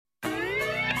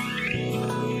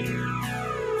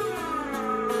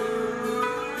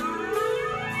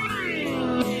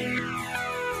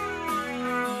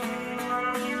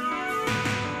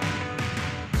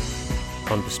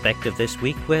Perspective this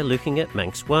week, we're looking at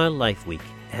Manx Wildlife Week.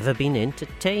 Ever been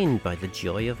entertained by the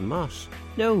joy of moss?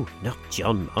 No, not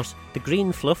John Moss, the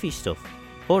green fluffy stuff.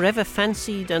 Or ever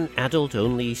fancied an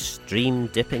adult-only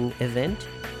stream-dipping event?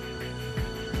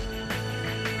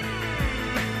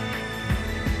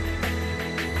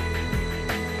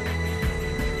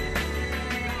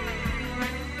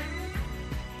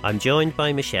 I'm joined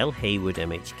by Michelle Hayward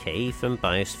MHK from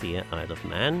Biosphere Isle of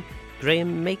Man,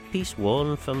 Graham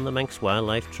Makepeace-Warren from the Manx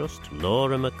Wildlife Trust,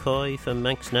 Laura McCoy from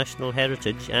Manx National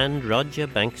Heritage, and Roger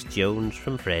Banks-Jones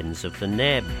from Friends of the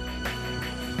Neb.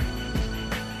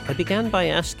 I began by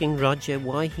asking Roger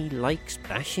why he likes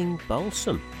bashing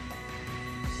balsam.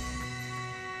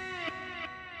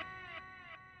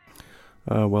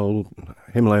 Well,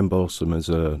 Himalayan balsam is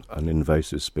an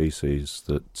invasive species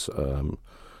that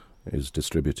is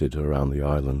distributed around the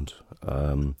island,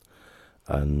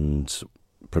 and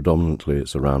predominantly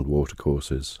it's around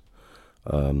watercourses.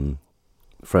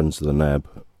 Friends of the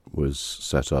Neb was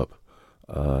set up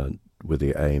with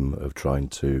the aim of trying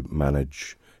to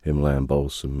manage Himalayan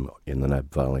balsam in the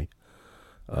Neb Valley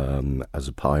as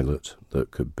a pilot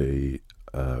that could be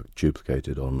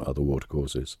duplicated on other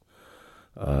watercourses.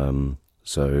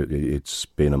 So it's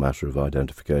been a matter of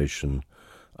identification,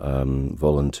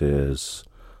 volunteers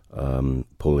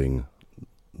pulling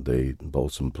the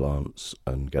balsam plants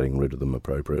and getting rid of them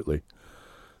appropriately.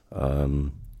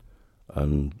 And,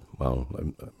 well,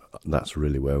 that's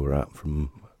really where we're at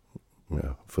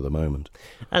for the moment.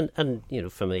 And you know,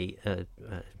 from an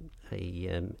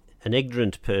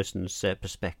ignorant person's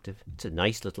perspective, it's a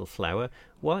nice little flower.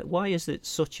 Why is it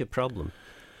such a problem?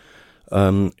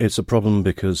 It's a problem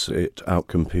because it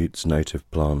outcompetes native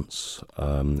plants.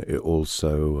 It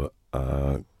also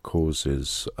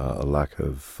causes a lack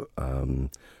of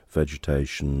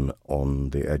vegetation on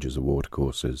the edges of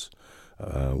watercourses,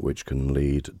 which can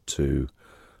lead to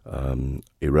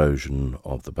erosion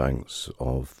of the banks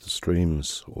of the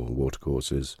streams or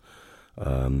watercourses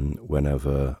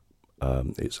whenever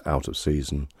it's out of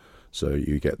season. So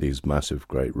you get these massive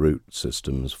great root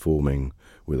systems forming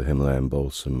with the Himalayan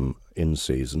balsam in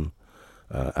season,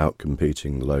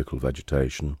 outcompeting the local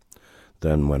vegetation.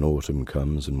 Then when autumn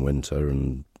comes and winter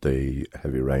and the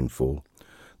heavy rainfall,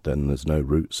 then there's no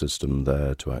root system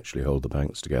there to actually hold the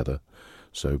banks together.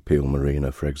 So Peel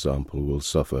Marina, for example, will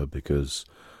suffer because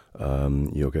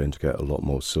you're going to get a lot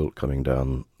more silt coming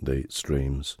down the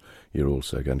streams. You're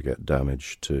also going to get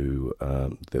damage to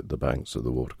the banks of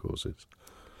the watercourses.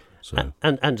 So.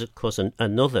 And of course,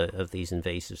 another of these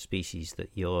invasive species that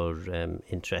you're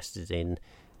interested in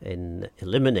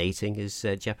eliminating is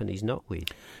Japanese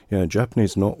knotweed. Yeah,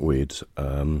 Japanese knotweed,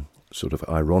 sort of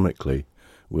ironically,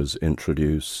 was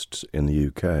introduced in the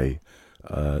UK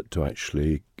to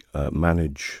actually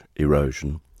manage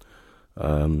erosion,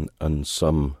 and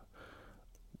some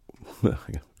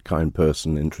kind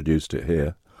person introduced it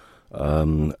here,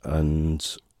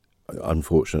 and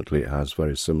unfortunately it has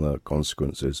very similar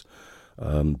consequences,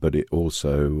 but it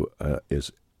also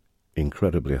is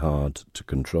incredibly hard to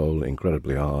control,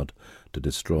 incredibly hard to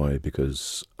destroy,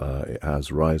 because it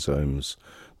has rhizomes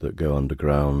that go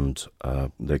underground.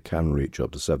 They can reach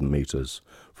up to 7 metres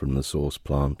from the source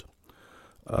plant.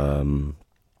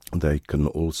 They can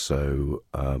also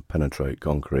penetrate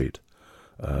concrete.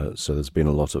 So there's been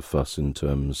a lot of fuss in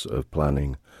terms of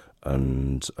planning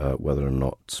and whether or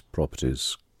not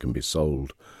properties can be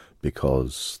sold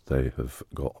because they have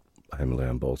got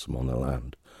Himalayan balsam on their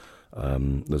land.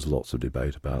 There's lots of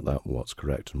debate about that, what's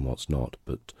correct and what's not,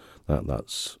 but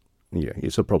that's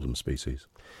it's a problem species.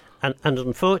 And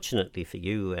unfortunately for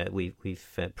you,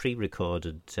 we've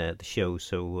pre-recorded the show,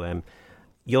 so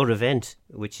your event,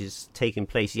 which is taking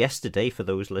place yesterday for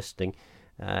those listening,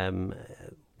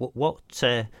 what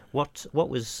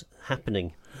was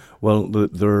happening? Well,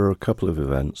 there are a couple of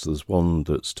events. There's one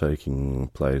that's taking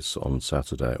place on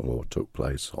Saturday, or took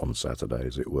place on Saturday,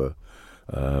 as it were,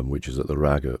 which is at the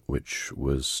Raggett, which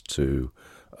was to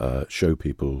show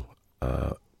people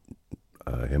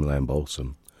Himalayan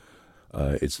balsam.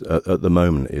 It's at the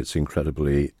moment it's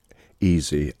incredibly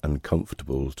easy and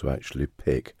comfortable to actually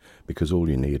pick, because all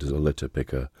you need is a litter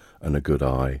picker and a good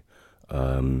eye,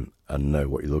 and know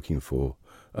what you're looking for.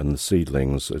 And the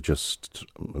seedlings are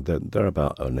they're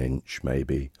about an inch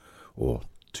maybe, or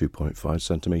 2.5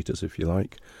 centimetres if you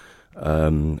like,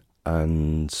 and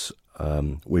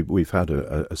we've had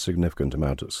a significant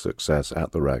amount of success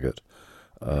at the Raggett,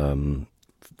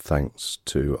 thanks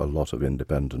to a lot of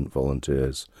independent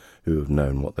volunteers who have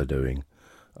known what they're doing,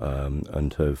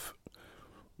 and have,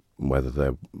 whether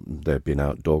they've been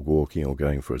out dog walking or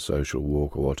going for a social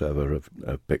walk or whatever,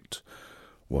 have picked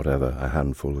a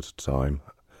handful at a time,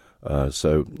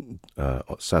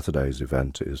 Saturday's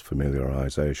event is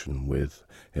familiarisation with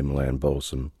Himalayan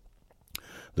balsam.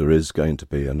 There is going to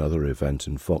be another event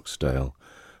in Foxdale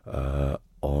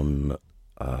on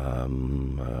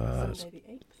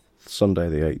Sunday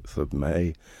the 8th of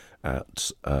May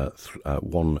at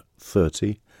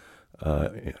 1:30,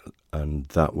 and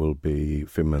that will be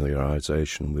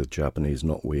familiarisation with Japanese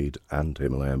knotweed and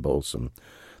Himalayan balsam.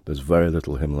 There's very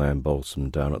little Himalayan balsam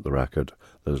down at the Rackard.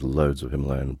 There's loads of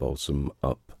Himalayan balsam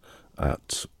up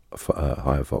at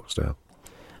Higher Foxdale.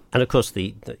 And of course,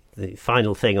 the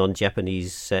final thing on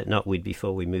Japanese knotweed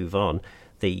before we move on,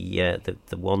 the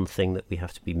one thing that we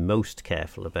have to be most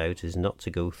careful about is not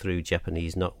to go through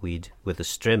Japanese knotweed with a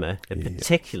strimmer, and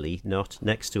particularly not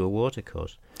next to a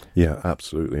watercourse. Yeah,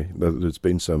 absolutely. There's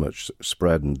been so much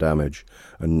spread and damage,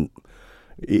 and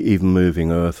even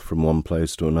moving earth from one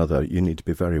place to another, you need to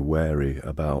be very wary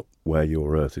about where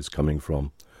your earth is coming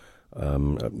from.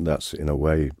 That's in a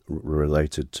way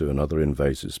related to another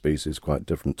invasive species, quite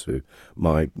different to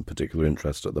my particular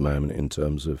interest at the moment in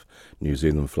terms of New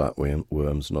Zealand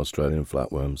flatworms and Australian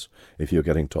flatworms. If you're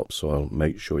getting topsoil,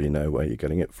 make sure you know where you're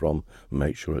getting it from, and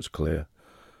make sure it's clear,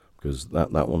 because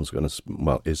that one's going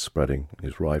to, is spreading,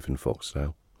 is rife in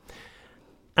Foxdale.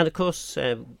 And of course,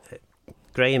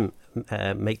 Graham,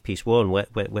 Makepeace 1,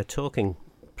 we're talking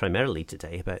primarily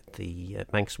today about the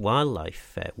Manx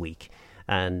Wildlife Week.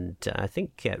 And I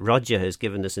think Roger has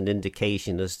given us an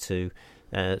indication as to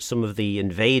some of the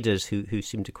invaders who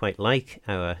seem to quite like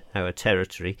our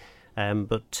territory.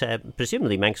 But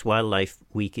presumably Manx Wildlife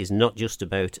Week is not just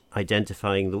about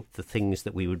identifying the things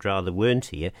that we would rather weren't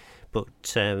here,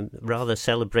 but rather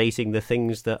celebrating the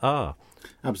things that are.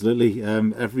 Absolutely.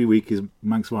 Every week is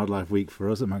Manx Wildlife Week for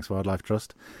us at Manx Wildlife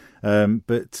Trust.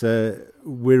 But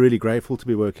we're really grateful to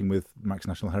be working with Manx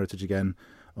National Heritage again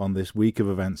on this week of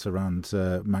events around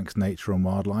Manx nature and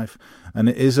wildlife. And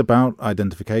it is about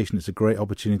identification. It's a great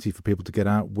opportunity for people to get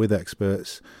out with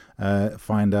experts,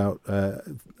 find out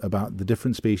about the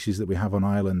different species that we have on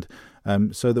island,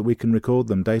 so that we can record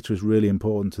them. Data is really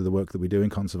important to the work that we do in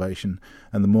conservation,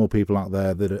 and the more people out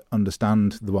there that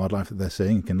understand the wildlife that they're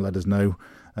seeing and can let us know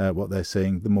what they're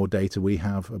seeing, the more data we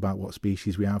have about what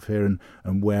species we have here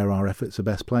and where our efforts are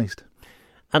best placed.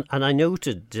 And I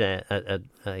noted a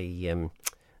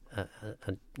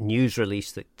news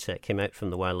release that came out from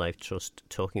the Wildlife Trust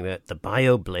talking about the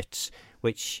BioBlitz,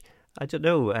 which, I don't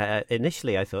know,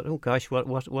 initially I thought, oh gosh,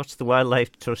 what's the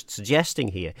Wildlife Trust suggesting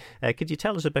here? Could you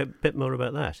tell us a bit more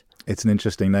about that? It's an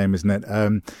interesting name, isn't it?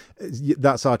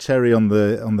 That's our cherry on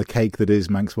the cake that is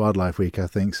Manx Wildlife Week, I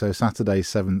think. So Saturday,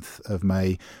 7th of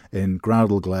May in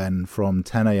Groudle Glen from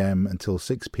 10 a.m. until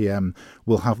 6 p.m.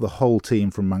 We'll have the whole team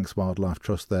from Manx Wildlife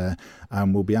Trust there,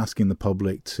 and we'll be asking the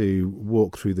public to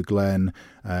walk through the glen,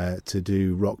 to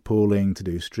do rock pooling, to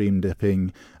do stream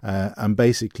dipping, and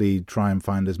basically try and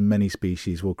find as many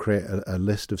species. We'll create a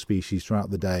list of species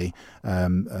throughout the day,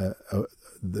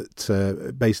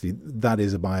 that basically that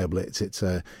is a BioBlitz.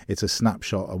 It's a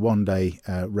snapshot, a one-day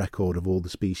record of all the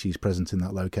species present in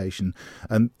that location.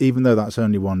 And even though that's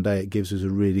only one day, it gives us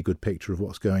a really good picture of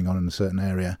what's going on in a certain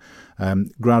area.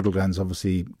 Groudle Glen's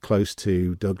obviously close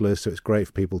to Douglas, so it's great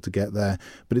for people to get there.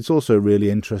 But it's also a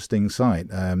really interesting site.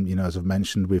 As I've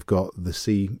mentioned, we've got the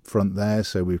sea front there,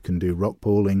 so we can do rock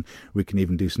pooling. We can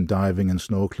even do some diving and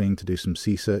snorkeling to do some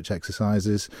sea search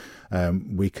exercises.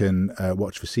 We can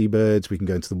watch for seabirds. We can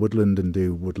go into the woodland and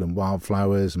do woodland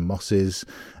wildflowers and mosses.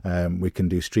 We can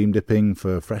do stream dipping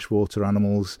for freshwater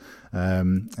animals.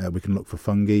 We can look for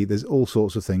fungi. There's all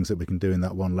sorts of things that we can do in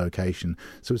that one location.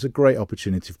 So it's a great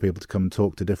opportunity for people to come and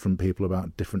talk to different people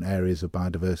about different areas of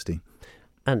biodiversity.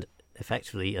 And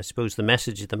effectively, I suppose the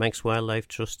message of the Manx Wildlife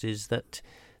Trust is that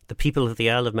the people of the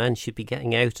Isle of Man should be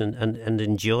getting out and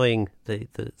enjoying the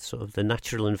sort of the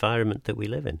natural environment that we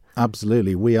live in.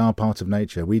 Absolutely. We are part of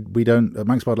nature. We don't, at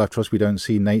Manx Wildlife Trust, we don't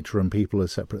see nature and people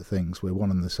as separate things. We're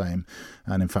one and the same.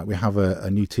 And in fact, we have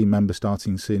a new team member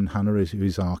starting soon, Hannah,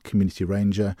 who's our community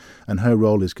ranger. And her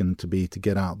role is going to be to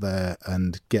get out there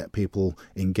and get people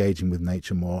engaging with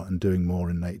nature more and doing more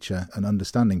in nature and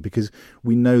understanding, because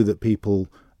we know that people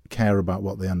care about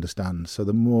what they understand. So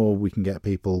the more we can get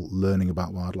people learning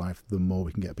about wildlife, the more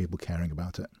we can get people caring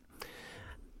about it.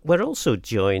 We're also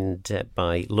joined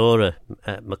by Laura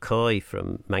McCoy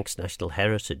from Manx National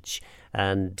Heritage,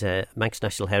 and Manx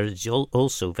National Heritage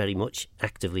also very much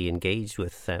actively engaged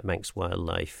with Manx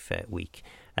Wildlife Week.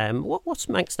 What's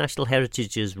Manx National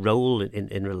Heritage's role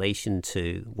in relation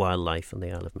to wildlife on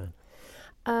the Isle of Man?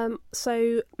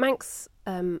 So Manx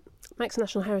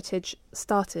National Heritage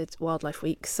started Wildlife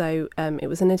Week. So it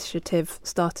was an initiative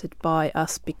started by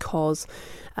us because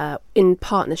in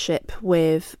partnership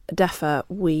with DEFRA,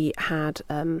 we had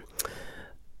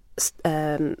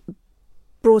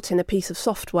brought in a piece of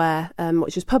software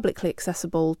which is publicly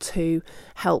accessible to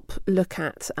help look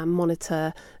at and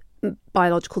monitor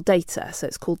biological data. So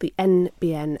it's called the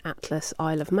NBN Atlas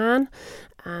Isle of Man,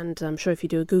 and I'm sure if you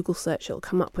do a Google search it'll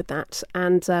come up with that.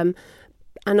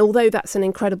 And although that's an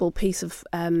incredible piece of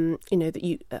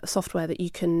software that you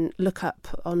can look up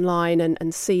online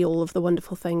and see all of the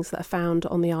wonderful things that are found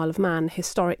on the Isle of Man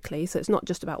historically, so it's not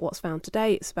just about what's found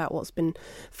today, it's about what's been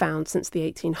found since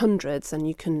the 1800s, and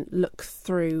you can look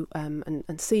through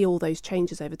and see all those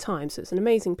changes over time. So it's an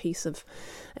amazing it's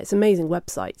an amazing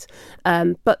website,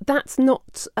 but that's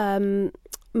not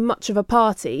much of a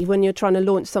party when you're trying to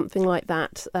launch something like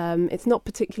that. It's not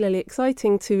particularly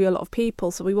exciting to a lot of people,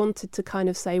 so we wanted to kind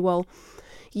of say, well,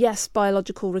 yes,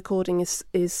 biological recording is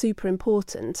super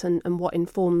important and what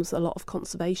informs a lot of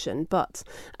conservation, but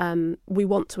we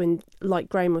want to, like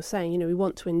Graham was saying, we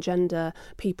want to engender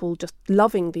people just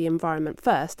loving the environment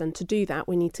first, and to do that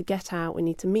we need to get out, we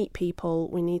need to meet people,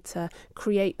 we need to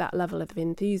create that level of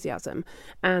enthusiasm,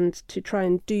 and to try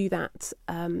and do that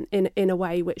in a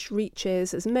way which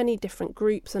reaches as many different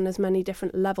groups and as many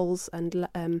different levels and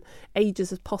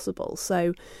ages as possible.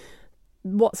 So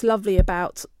what's lovely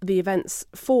about the events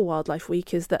for Wildlife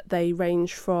Week is that they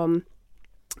range from,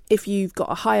 if you've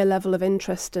got a higher level of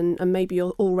interest and maybe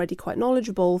you're already quite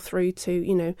knowledgeable, through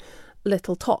to,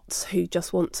 little tots who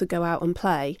just want to go out and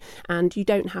play, and you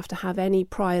don't have to have any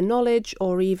prior knowledge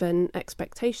or even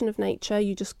expectation of nature.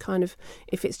 You just kind of,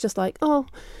 if it's just like, oh,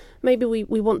 maybe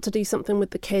we want to do something with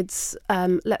the kids,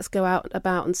 let's go out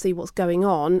about and see what's going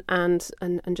on, and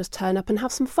just turn up and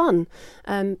have some fun,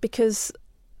 because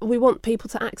we want people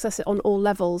to access it on all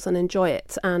levels and enjoy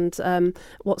it. And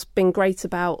what's been great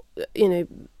about,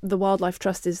 the Wildlife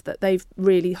Trust is that they've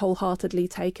really wholeheartedly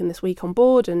taken this week on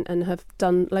board and have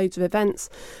done loads of events,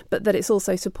 but that it's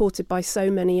also supported by so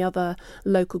many other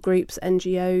local groups,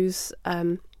 NGOs,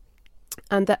 and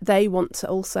that they want to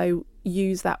also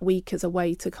use that week as a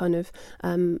way to kind of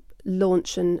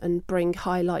launch and bring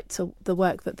highlight to the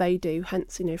work that they do,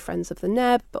 hence Friends of the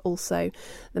Neb, but also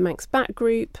the Manx Bat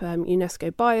Group,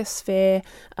 UNESCO Biosphere.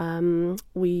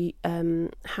 We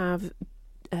have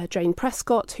Jane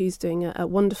Prescott, who's doing a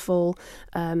wonderful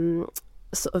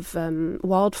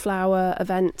wildflower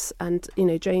event, and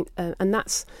Jane, and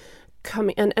that's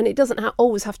coming, and it doesn't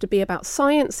always have to be about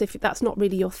science. If that's not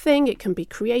really your thing, it can be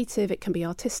creative, it can be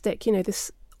artistic,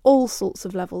 there's all sorts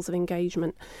of levels of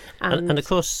engagement. And of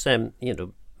course,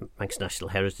 Manx National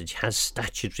Heritage has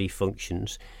statutory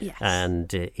functions, yes,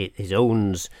 and it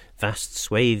owns vast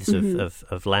swathes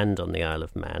of land on the Isle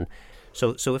of Man.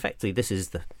 So effectively, this is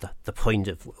the point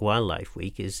of Wildlife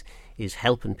Week, is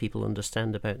helping people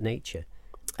understand about nature.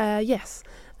 Yes.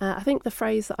 I think the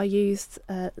phrase that I used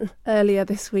earlier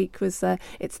this week was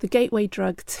it's the gateway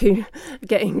drug to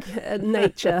getting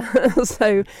nature.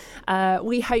 So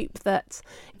we hope that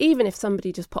even if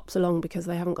somebody just pops along because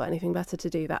they haven't got anything better to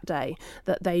do that day,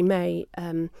 that they may,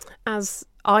 as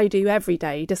I do every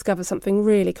day, discover something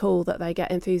really cool that they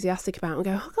get enthusiastic about and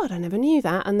go, oh God, I never knew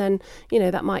that. And then,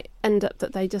 that might end up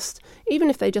that they just, even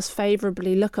if they just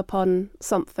favourably look upon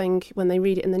something when they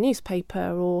read it in the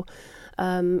newspaper, or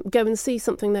go and see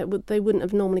something that they wouldn't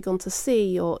have normally gone to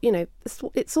see, or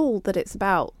it's all that it's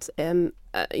about.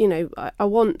 I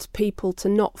want people to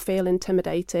not feel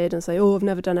intimidated and say, oh, I've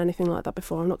never done anything like that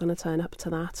before, I'm not going to turn up to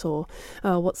that, or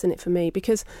oh, what's in it for me?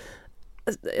 Because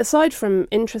aside from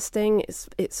interesting,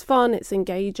 it's fun, it's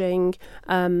engaging,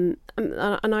 and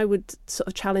I would sort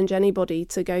of challenge anybody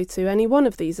to go to any one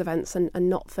of these events and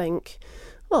not think,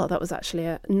 well, that was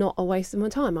actually not a waste of my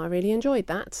time, I really enjoyed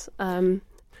that.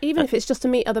 Even if it's just to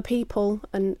meet other people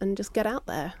and just get out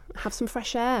there, have some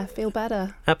fresh air, feel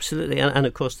better. Absolutely. And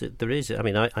of course, there is. I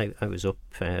mean, I was up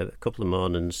a couple of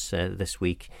mornings this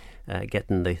week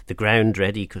getting the ground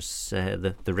ready, because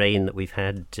the rain that we've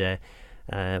had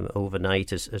overnight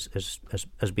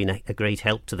has been a great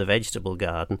help to the vegetable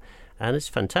garden. And it's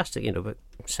fantastic, about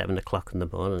 7 o'clock in the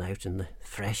morning, out in the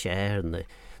fresh air and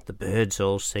the birds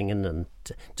all singing, and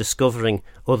discovering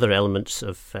other elements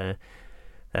of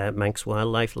Manx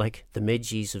wildlife, like the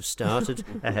midges have started.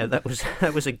 That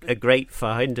was a great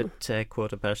find at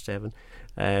 7:15.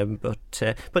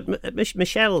 But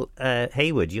Michelle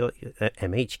Hayward, you're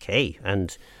MHK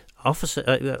and officer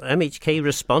MHK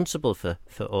responsible for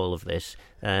all of this.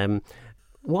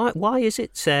 Why is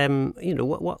it?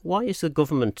 Why is the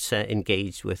government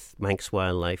engaged with Manx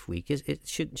Wildlife Week?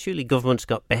 Surely government's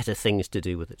got better things to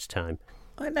do with its time.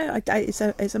 I know it's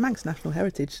a Manx National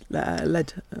Heritage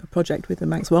led project with the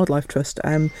Manx Wildlife Trust.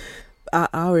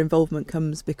 Our involvement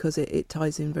comes because it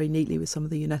ties in very neatly with some of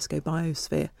the UNESCO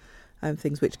biosphere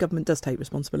things which government does take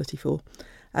responsibility for.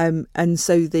 And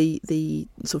so the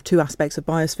sort of two aspects of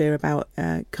biosphere about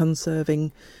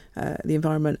conserving the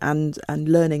environment and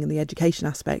learning and the education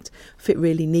aspect fit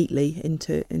really neatly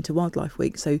into Wildlife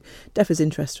Week. So DEFRA's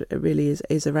interest really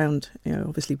is around,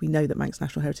 obviously we know that Manx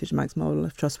National Heritage and Manx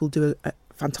Wildlife Trust will do a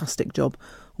fantastic job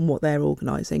on what they're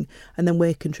organising, and then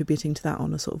we're contributing to that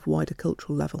on a sort of wider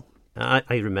cultural level.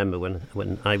 I remember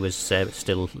when I was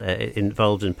still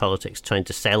involved in politics, trying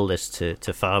to sell this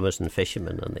to farmers and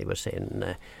fishermen, and they were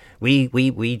saying,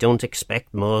 we don't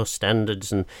expect more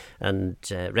standards and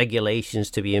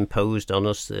regulations to be imposed on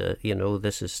us.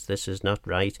 This is not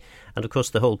right. And of course,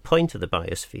 the whole point of the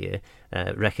biosphere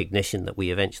recognition that we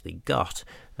eventually got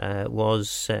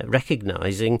was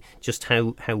recognising just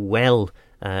how well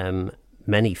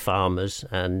many farmers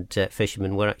and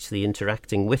fishermen were actually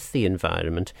interacting with the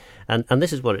environment, and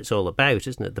this is what it's all about,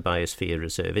 isn't it? The Biosphere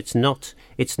Reserve. It's not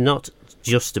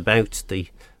just about the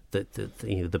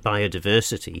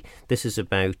biodiversity. This is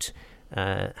about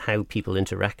how people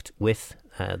interact with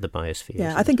the biosphere.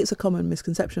 Yeah, I think it's a common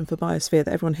misconception for biosphere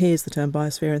that everyone hears the term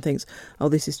biosphere and thinks, oh,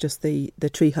 this is just the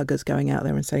tree huggers going out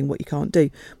there and saying what you can't do.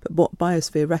 But what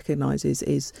biosphere recognises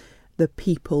is the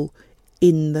people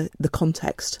in the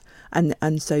context.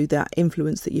 And so that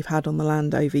influence that you've had on the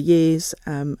land over years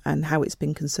and how it's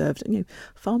been conserved.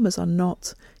 Farmers are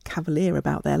not cavalier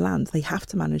about their land. They have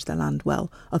to manage their land well.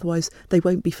 Otherwise, they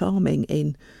won't be farming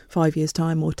in 5 years'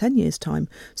 time or 10 years' time.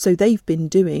 So they've been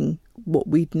doing what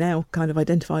we'd now kind of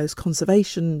identify as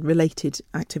conservation-related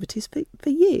activities for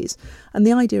years. And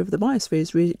the idea of the biosphere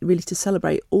is really to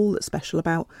celebrate all that's special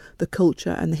about the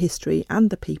culture and the history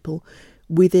and the people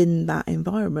within that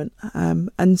environment,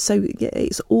 and so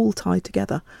it's all tied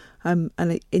together, and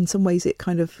in some ways it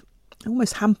kind of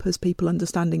almost hampers people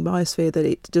understanding biosphere, that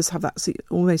it does have that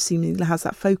almost seemingly has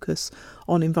that focus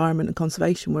on environment and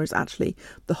conservation, whereas actually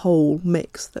the whole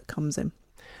mix that comes in.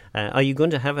 Are you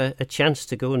going to have a chance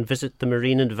to go and visit the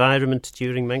marine environment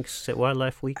during Manx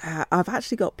Wildlife Week? I've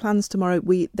actually got plans tomorrow.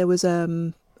 There was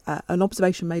an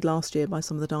observation made last year by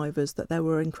some of the divers that there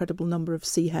were an incredible number of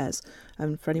sea hares,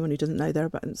 and for anyone who doesn't know, they're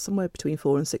about somewhere between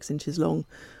 4 and 6 inches long,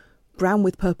 brown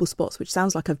with purple spots, which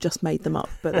sounds like I've just made them up,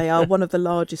 but they are one of the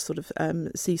largest sort of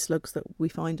sea slugs that we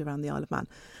find around the Isle of Man.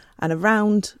 And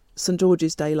around St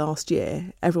George's Day last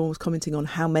year, everyone was commenting on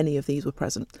how many of these were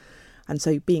present. And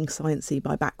so being sciencey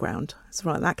by background, so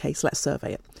right, in that case, let's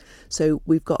survey it. So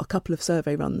we've got a couple of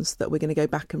survey runs that we're going to go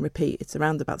back and repeat. It's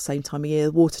around about the same time of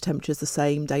year. Water temperature's the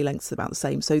same, day length's about the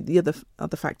same. So the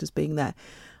other factors being there.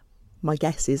 My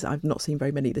guess is I've not seen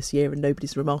very many this year and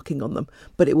nobody's remarking on them.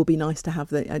 But it will be nice to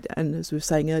have and as we were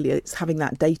saying earlier, it's having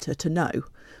that data to know.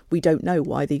 We don't know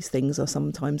why these things are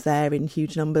sometimes there in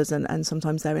huge numbers and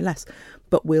sometimes they're in less.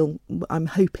 But I'm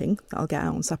hoping that I'll get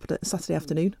out on Saturday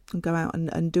afternoon and go out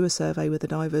and do a survey with the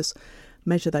divers,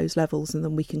 measure those levels, and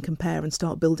then we can compare and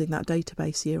start building that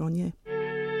database year on year.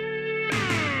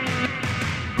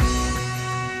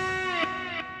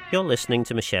 You're listening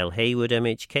to Michelle Hayward,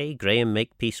 MHK, Graham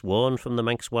Makepeace-Warren from the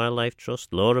Manx Wildlife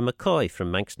Trust, Laura McCoy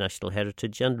from Manx National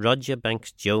Heritage, and Roger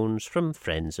Banks-Jones from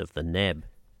Friends of the Neb.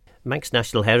 Manx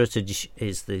National Heritage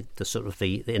is the sort of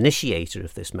the initiator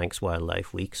of this Manx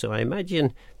Wildlife Week, so I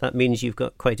imagine that means you've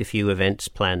got quite a few events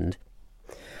planned.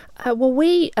 Well,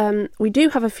 we do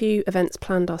have a few events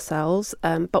planned ourselves,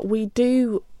 but we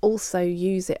do also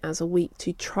use it as a week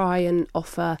to try and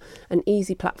offer an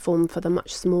easy platform for the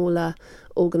much smaller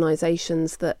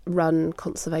organisations that run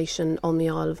conservation on the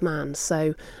Isle of Man.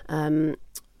 So,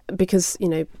 because,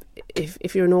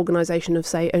 if you're an organisation of,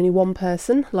 say, only one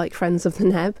person, like Friends of the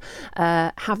Neb,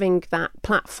 having that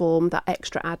platform, that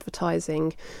extra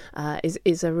advertising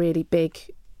is a really big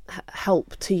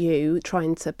help to you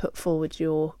trying to put forward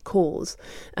your cause.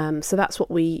 So that's what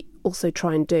we also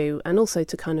try and do, and also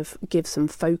to kind of give some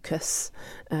focus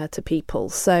to people.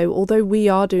 So although we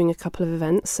are doing a couple of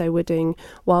events, so we're doing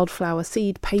wildflower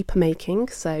seed paper making,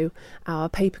 so our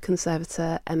paper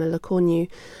conservator Emma Lecornu,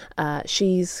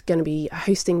 she's going to be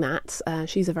hosting that.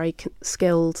 She's a very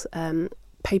skilled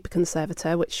paper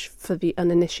conservator, which for the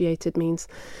uninitiated means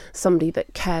somebody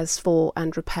that cares for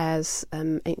and repairs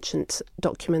ancient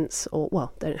documents, or,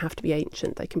 well, they don't have to be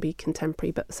ancient, they can be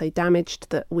contemporary, but say damaged,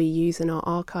 that we use in our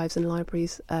archives and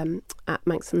libraries at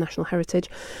Manxton National Heritage.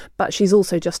 But she's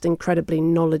also just incredibly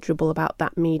knowledgeable about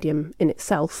that medium in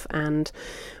itself, and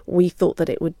we thought that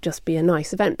it would just be a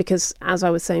nice event because, as I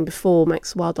was saying before,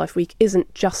 Manx Wildlife Week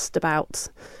isn't just about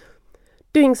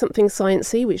doing something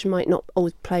sciencey, which might not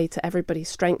always play to everybody's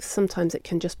strengths. Sometimes it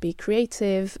can just be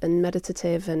creative and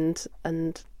meditative and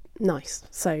nice.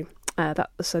 So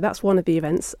that's one of the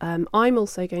events. I'm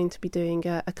also going to be doing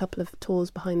a couple of tours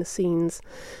behind the scenes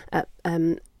at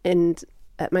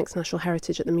Manx National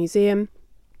Heritage at the museum.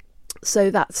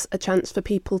 So that's a chance for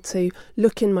people to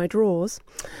look in my drawers,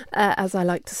 as I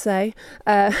like to say,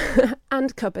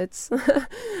 and cupboards.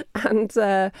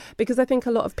 And because I think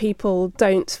a lot of people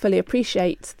don't fully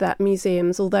appreciate that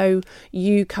museums, although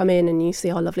you come in and you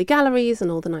see our lovely galleries and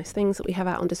all the nice things that we have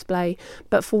out on display,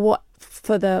 but for what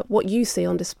you see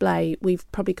on display, we've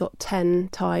probably got 10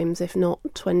 times, if not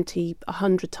 20,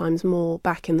 100 times more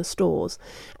back in the stores,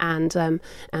 and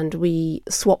we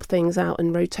swap things out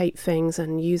and rotate things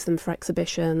and use them for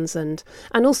exhibitions, and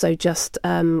also just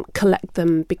collect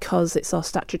them because it's our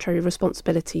statutory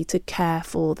responsibility to care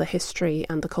for the history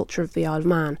and the culture of the Isle of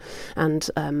Man, and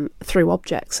through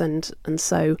objects, and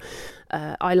so.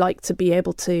 I like to be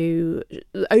able to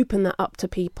open that up to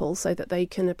people so that they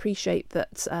can appreciate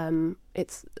that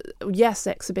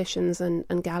exhibitions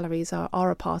and galleries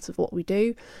are a part of what we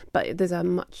do, but there's a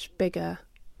much bigger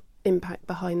impact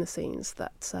behind the scenes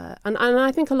that and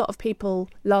I think a lot of people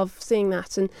love seeing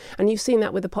that, and you've seen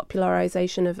that with the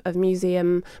popularisation of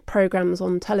museum programmes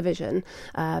on television.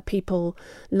 People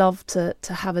love to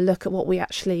have a look at what we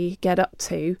actually get up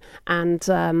to, and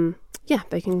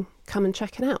they can come and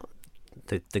check it out.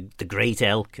 The great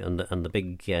elk and the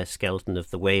big skeleton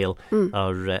of the whale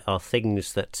are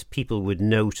things that people would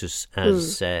notice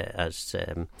as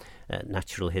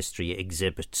natural history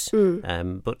exhibits.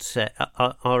 But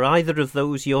are either of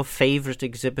those your favourite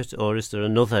exhibit, or is there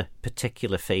another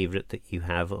particular favourite that you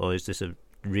have, or is this a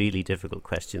really difficult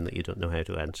question that you don't know how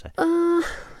to answer?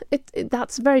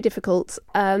 That's very difficult.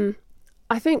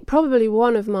 I think probably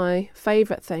one of my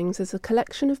favourite things is a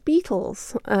collection of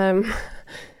beetles.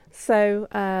 So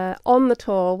on the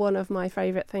tour, one of my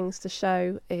favourite things to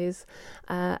show is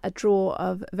a drawer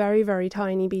of very, very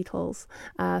tiny beetles.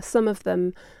 Some of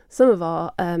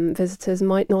our visitors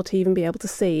might not even be able to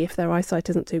see if their eyesight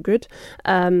isn't too good,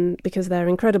 because they're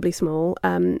incredibly small.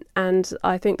 And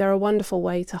I think they're a wonderful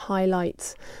way to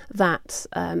highlight that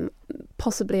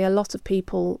possibly a lot of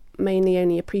people mainly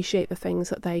only appreciate the things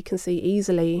that they can see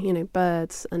easily,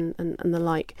 birds and the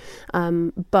like,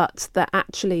 but that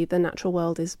actually the natural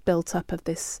world is built up of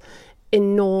this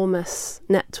enormous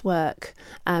network,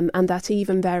 and that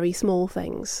even very small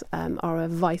things are a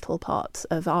vital part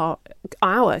of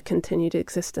our continued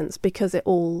existence, because it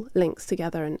all links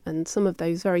together, and some of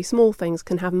those very small things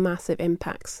can have massive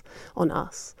impacts on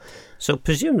us. So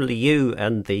presumably you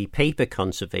and the paper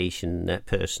conservation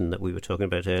person that we were talking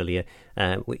about earlier,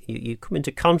 you come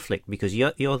into conflict, because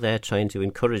you're there trying to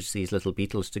encourage these little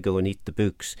beetles to go and eat the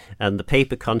books, and the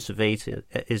paper conservator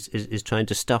is trying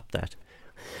to stop that.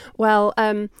 Well,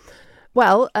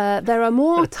 there are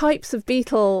more types of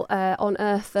beetle on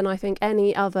Earth than I think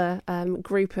any other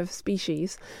group of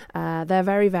species. They're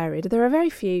very varied. There are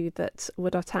very few that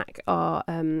would attack our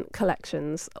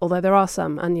collections, although there are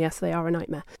some, and yes, they are a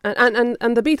nightmare.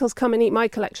 And the beetles come and eat my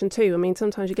collection too. I mean,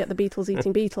 sometimes you get the beetles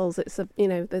eating beetles. It's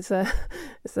there's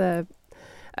a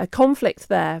conflict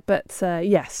there, but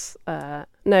yes, no,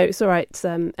 it's all right.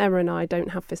 Emma and I don't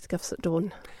have fisticuffs at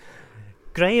dawn.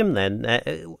 Graham, then,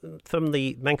 from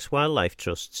the Manx Wildlife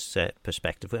Trust's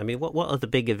perspective, I mean, what are the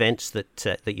big events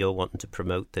that you're wanting to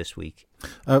promote this week?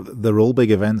 They're all big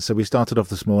events. So we started off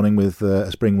this morning with a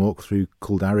spring walk through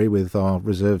Culdari with our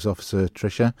reserves officer,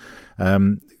 Tricia.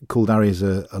 Culdari is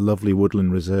a lovely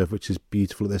woodland reserve, which is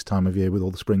beautiful at this time of year with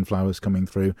all the spring flowers coming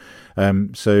through.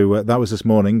 So that was this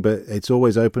morning, but it's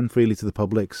always open freely to the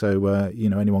public. So,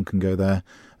 anyone can go there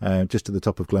just at the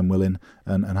top of Glenwillan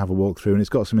and have a walk through. And it's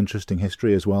got some interesting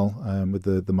history as well, with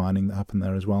the mining that happened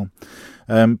there as well.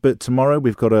 But tomorrow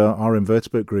we've got our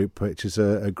invertebrate group, which is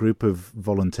a group of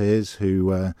volunteers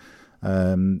who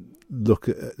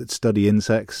study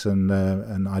insects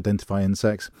and identify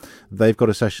insects. They've got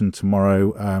a session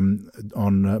tomorrow on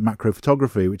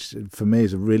macrophotography, which for me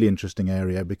is a really interesting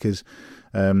area, because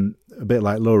A bit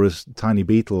like Laura's tiny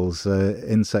beetles,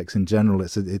 insects in general.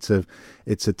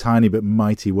 It's a tiny but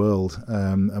mighty world,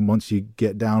 and once you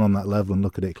get down on that level and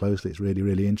look at it closely, it's really,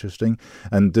 really interesting.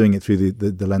 And doing it through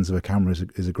the lens of a camera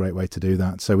is a great way to do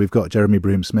that. So we've got Jeremy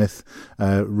Broom-Smith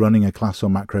running a class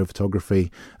on macro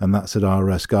photography, and that's at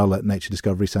our Scarlet Nature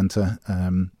Discovery Centre.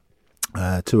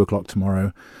 2:00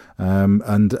 tomorrow,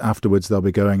 and afterwards they'll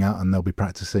be going out and they'll be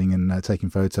practicing and taking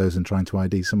photos and trying to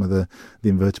ID some of the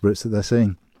invertebrates that they're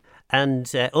seeing.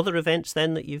 And other events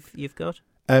then that you've got?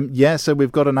 So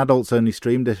we've got an adults-only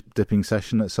stream dipping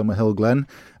session at Summerhill Glen.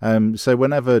 So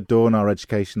whenever Dawn, our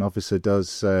education officer,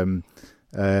 does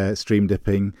stream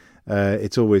dipping,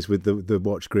 it's always with the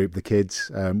watch group, the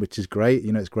kids, which is great.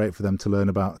 It's great for them to learn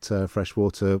about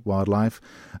freshwater wildlife.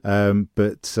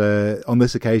 But on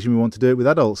this occasion, we want to do it with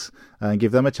adults and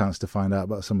give them a chance to find out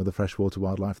about some of the freshwater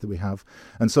wildlife that we have.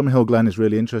 And Summerhill Glen is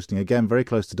really interesting. Again, very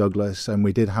close to Douglas, and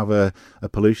we did have a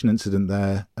pollution incident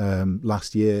there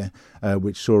last year,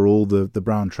 which saw all the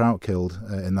brown trout killed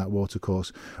in that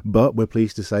watercourse. But we're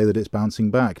pleased to say that it's bouncing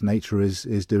back. Nature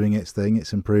is doing its thing.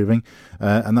 It's improving,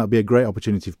 and that'll be a great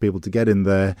opportunity for people to get in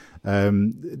there,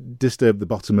 disturb the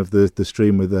bottom of the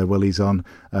stream with their willies on,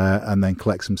 and then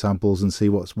collect some samples and see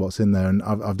what's in there. And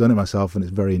I've done it myself, and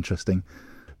it's very interesting.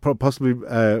 Possibly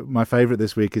my favourite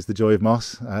this week is the Joy of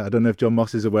Moss. I don't know if John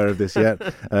Moss is aware of this yet.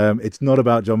 It's not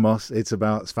about John Moss, it's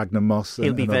about sphagnum moss.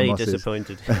 He'll be very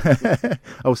disappointed.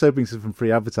 I was hoping for some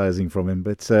free advertising from him,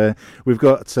 but we've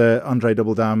got Andre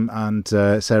Doubledam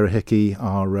and Sarah Hickey,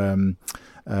 our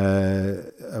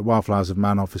Wildflowers of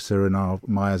Man officer and our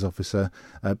Myers officer,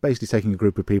 basically taking a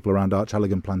group of people around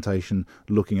Archelagan Plantation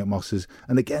looking at mosses.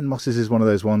 And again, mosses is one of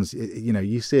those ones,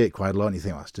 you see it quite a lot and you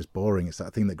think, it's just boring, it's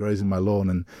that thing that grows in my lawn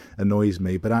and annoys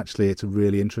me. But actually it's a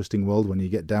really interesting world when you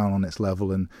get down on its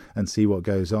level and see what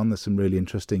goes on. There's some really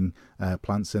interesting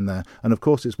plants in there, and of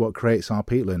course it's what creates our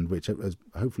peatland, which as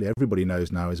hopefully everybody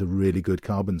knows now is a really good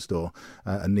carbon store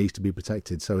and needs to be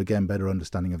protected. So again, better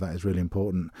understanding of that is really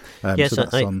important. Yes, so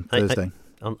that's on Thursday.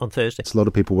 On Thursday. A lot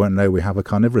of people won't know we have a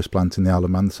carnivorous plant in the Isle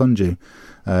of Man, the sundew.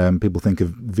 People think of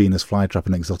Venus flytrap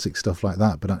and exotic stuff like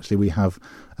that, but actually we have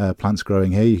plants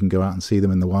growing here. You can go out and see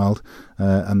them in the wild,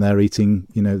 and they're eating,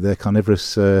 they're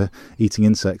carnivorous, eating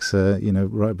insects,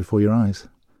 right before your eyes.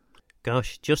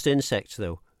 Gosh, just insects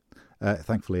though.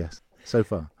 Thankfully, yes. So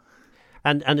far.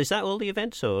 And is that all the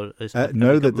events, or is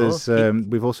no? That there's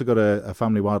we've also got a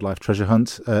family wildlife treasure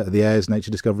hunt at the Ayers Nature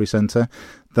Discovery Centre.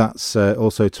 That's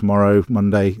also tomorrow,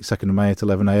 Monday, 2nd of May at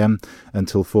 11 a.m.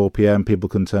 until 4 p.m. People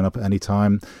can turn up at any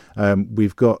time.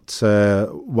 We've got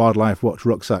wildlife watch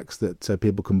rucksacks that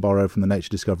people can borrow from the Nature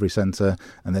Discovery Centre,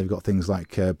 and they've got things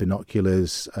like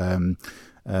binoculars,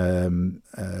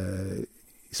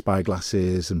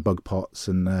 spyglasses and bug pots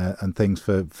and things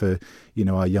for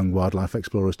our young wildlife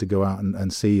explorers to go out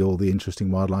and see all the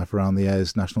interesting wildlife around the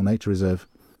Ayers National Nature Reserve.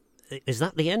 Is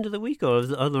that the end of the week, or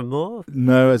are there more?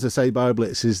 No, as I say,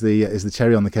 BioBlitz is the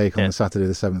cherry on the cake on the Saturday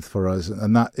the 7th for us,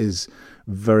 and that is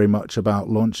very much about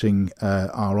launching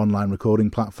our online recording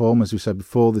platform. As we said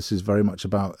before, this is very much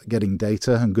about getting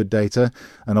data and good data,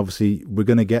 and obviously we're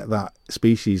going to get that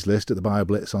species list at the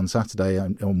BioBlitz on Saturday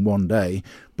on one day,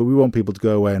 but we want people to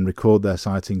go away and record their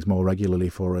sightings more regularly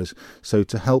for us. So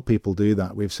to help people do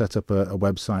that, we've set up a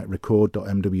website,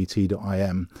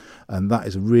 record.mwt.im, and that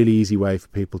is a really easy way for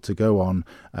people to go on.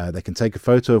 They can take a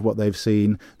photo of what they've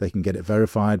seen, they can get it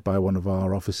verified by one of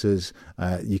our officers.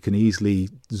 You can easily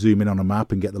zoom in on a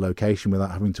map and get the location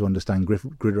without having to understand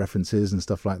grid references and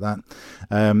stuff like that,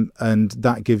 and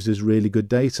that gives us really good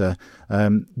data.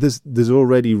 There's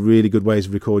already really good ways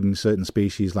of recording certain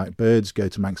species, like birds. Go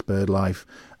to Manx BirdLife,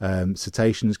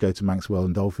 cetaceans, go to Manx Whale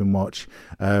and Dolphin Watch,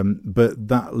 but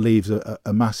that leaves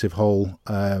a massive hole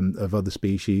of other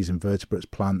species, invertebrates,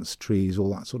 plants, trees,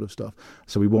 all that sort of stuff.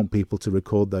 So we want people to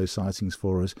record those sightings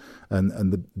for us,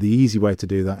 and the easy way to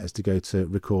do that is to go to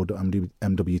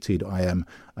record.mwt.im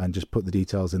and just put the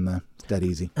details in there. It's dead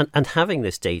easy. And having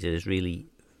this data is really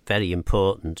very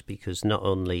important, because not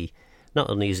only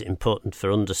is it important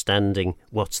for understanding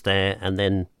what's there and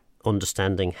then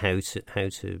understanding how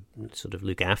to sort of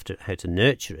look after it, how to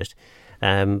nurture it,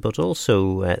 but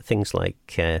also things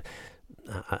like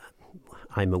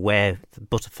I'm aware the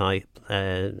butterfly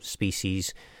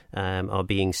species are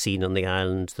being seen on the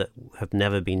island that have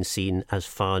never been seen as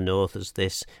far north as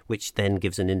this, which then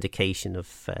gives an indication of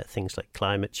things like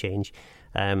climate change.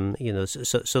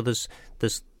 So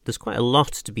there's quite a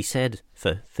lot to be said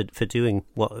for doing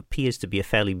what appears to be a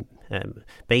fairly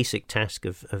basic task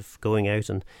of going out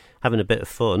and having a bit of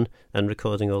fun and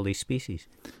recording all these species.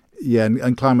 Yeah,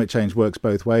 and climate change works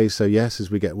both ways. So yes, as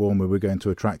we get warmer, we're going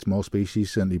to attract more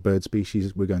species. Certainly bird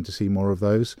species, we're going to see more of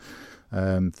those.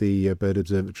 The Bird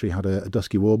Observatory had a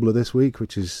dusky warbler this week,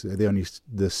 which is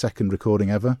the second recording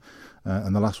ever,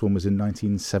 and the last one was in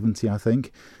 1970, I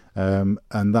think. And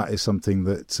that is something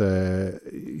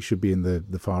that should be in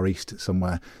the Far East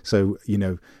somewhere. So,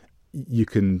 you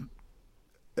can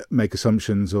make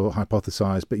assumptions or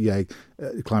hypothesize, but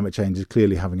climate change is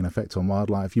clearly having an effect on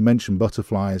wildlife. You mentioned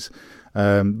butterflies.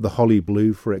 The holly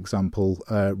blue, for example,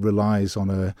 relies on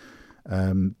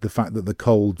the fact that the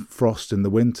cold frost in the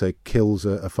winter kills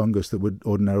a fungus that would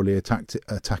ordinarily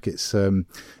attack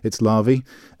its larvae.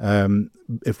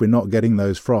 If we're not getting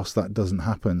those frosts, that doesn't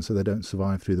happen, so they don't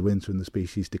survive through the winter and the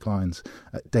species declines.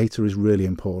 Data is really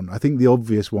important. I think the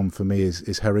obvious one for me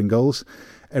is herring gulls.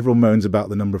 Everyone moans about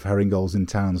the number of herring gulls in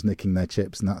towns nicking their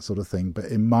chips and that sort of thing, but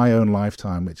in my own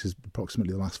lifetime, which is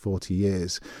approximately the last 40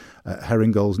 years,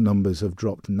 herring gulls numbers have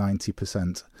dropped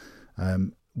 90%.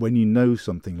 When you know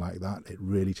something like that, it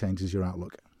really changes your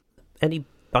outlook. Any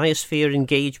biosphere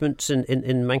engagements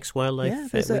in Manx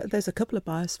Wildlife? Yeah, there's a couple of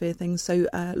biosphere things. So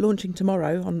launching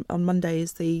tomorrow on Monday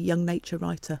is the Young Nature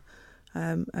Writer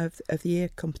of the Year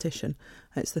competition.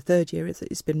 It's the third year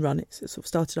it's been run. It's sort of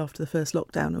started after the first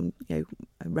lockdown, and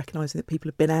recognising that people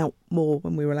have been out more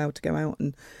when we were allowed to go out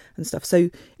and stuff. So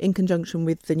in conjunction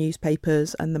with the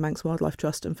newspapers and the Manx Wildlife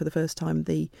Trust, and for the first time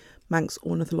the Manx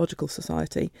Ornithological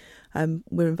Society,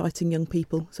 we're inviting young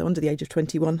people, so under the age of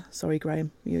 21, sorry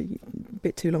Graham, you're a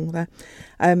bit too long there,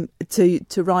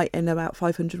 to write in about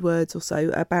 500 words or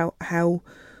so about how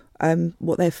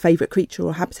what their favourite creature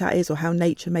or habitat is, or how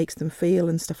nature makes them feel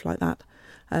and stuff like that,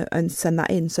 and send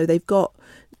that in. So they've got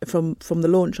from the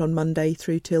launch on Monday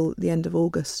through till the end of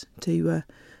August to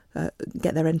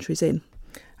get their entries in,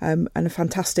 and a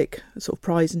fantastic sort of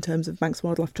prize in terms of Manx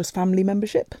Wildlife Trust family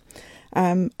membership,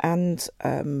 and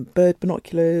bird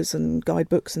binoculars and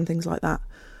guidebooks and things like that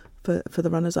for the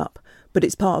runners-up. But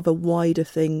it's part of a wider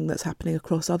thing that's happening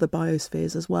across other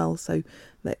biospheres as well. So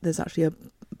there's actually a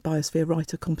biosphere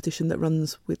writer competition that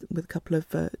runs with a couple of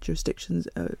jurisdictions,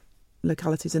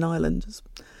 localities in Ireland.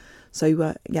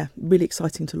 So really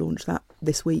exciting to launch that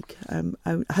this week.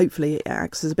 Hopefully it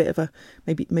acts as a bit of a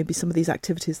maybe some of these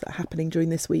activities that are happening during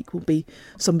this week will be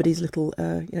somebody's little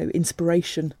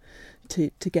inspiration to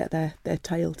get their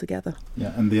tale together.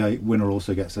 Yeah, and the winner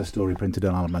also gets their story printed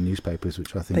in Isle of Man newspapers,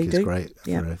 which I think is great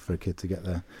for a kid to get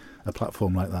a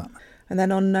platform like that. And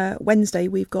then on Wednesday,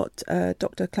 we've got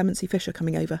Dr. Clemency Fisher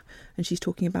coming over, and she's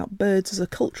talking about birds as a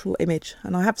cultural image.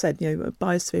 And I have said, a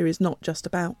biosphere is not just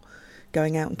about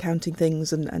going out and counting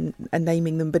things and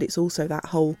naming them, but it's also that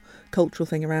whole cultural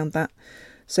thing around that.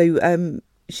 So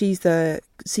she's the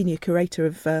senior curator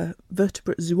of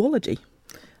vertebrate zoology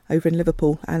over in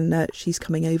Liverpool, and she's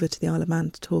coming over to the Isle of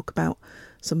Man to talk about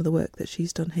some of the work that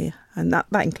she's done here, and that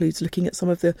includes looking at some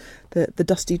of the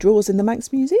dusty drawers in the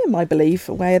Manx Museum, I believe,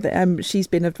 where she's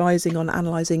been advising on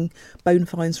analysing bone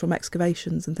finds from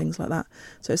excavations and things like that.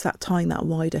 So it's that tying that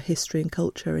wider history and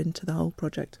culture into the whole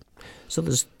project. So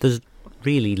there's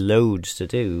really loads to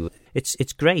do.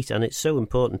 It's great, and it's so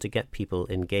important to get people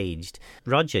engaged.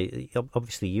 Roger,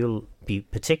 obviously you'll be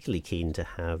particularly keen to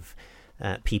have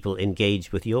people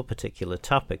engaged with your particular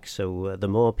topic, so the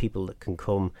more people that can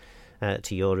come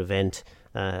to your event,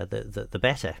 the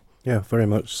better. Yeah, very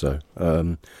much so.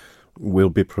 We'll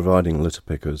be providing litter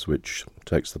pickers, which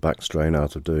takes the back strain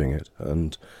out of doing it.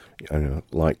 And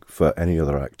like for any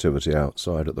other activity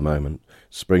outside at the moment,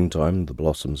 springtime, the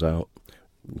blossoms out,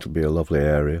 it'll be a lovely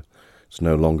area. It's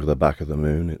no longer the back of the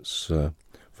moon. It's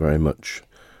very much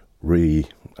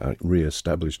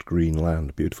re-established green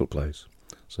land, beautiful place.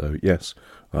 So yes,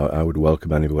 I would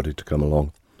welcome anybody to come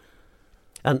along.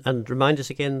 And remind us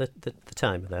again the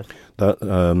time of that.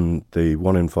 The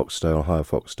one in Foxdale, Higher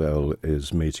Foxdale,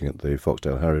 is meeting at the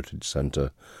Foxdale Heritage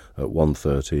Centre at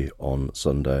 1:30 on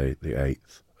Sunday, the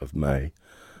 8th of May.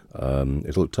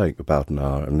 It'll take about an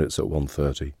hour, and it's at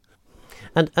 1:30.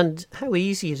 And how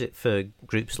easy is it for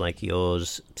groups like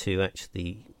yours to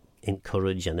actually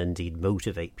encourage and indeed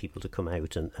motivate people to come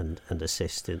out and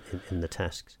assist in the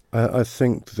tasks? I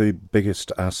think the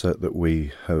biggest asset that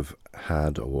we have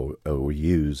had or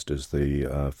used is the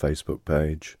Facebook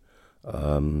page.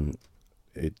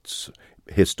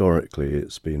 Historically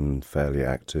it's been fairly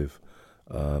active.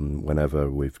 Whenever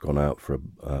we've gone out for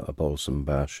a balsam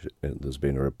bash, there's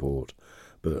been a report.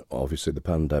 But obviously the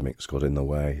pandemic's got in the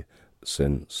way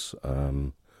since.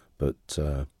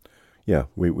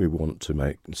 We want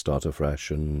to start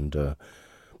afresh and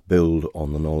build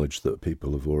on the knowledge that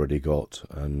people have already got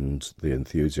and the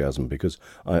enthusiasm, because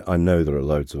I know there are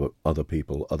loads of other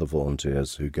people, other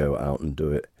volunteers who go out and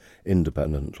do it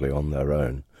independently on their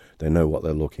own. They know what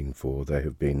they're looking for. They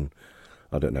have been,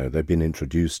 they've been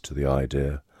introduced to the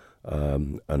idea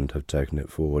and have taken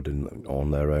it forward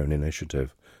on their own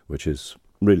initiative, which is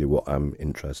really what I'm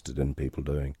interested in people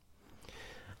doing.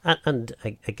 And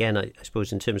again, I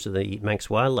suppose in terms of the Manx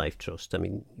Wildlife Trust, I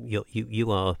mean,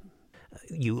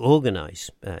 you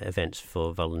organise events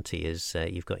for volunteers.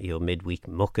 You've got your midweek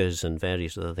muckers and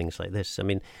various other things like this. I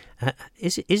mean,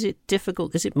 is it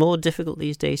difficult? Is it more difficult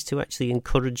these days to actually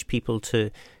encourage people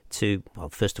to well,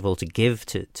 first of all, to give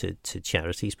to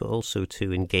charities, but also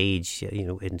to engage,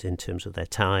 in terms of their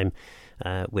time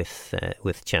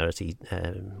with charity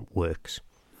works?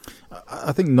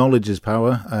 I think knowledge is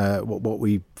power. What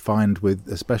we find with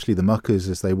especially the muckers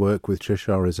as they work with Trish,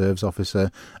 our reserves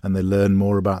officer, and they learn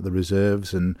more about the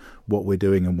reserves and what we're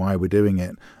doing and why we're doing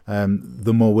it,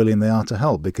 the more willing they are to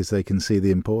help, because they can see the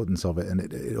importance of it.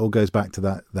 And it all goes back to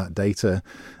that data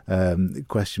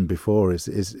question before, is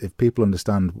if people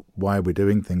understand why we're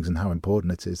doing things and how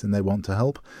important it is, then they want to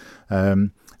help.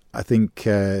 I think...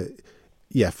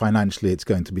 financially it's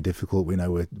going to be difficult. We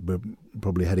know we're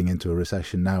probably heading into a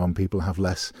recession now, and people have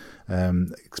less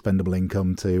expendable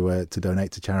income to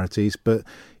donate to charities. But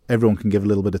everyone can give a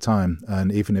little bit of time,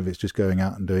 and even if it's just going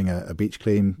out and doing a beach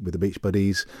clean with the beach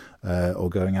buddies, or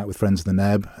going out with friends of the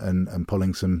Neb and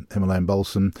pulling some Himalayan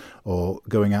balsam, or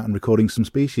going out and recording some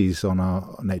species on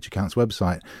our Nature Counts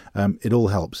website, it all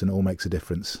helps and it all makes a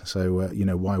difference. So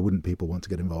why wouldn't people want to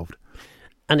get involved?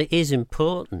 And it is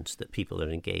important that people are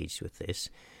engaged with this,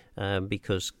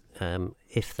 because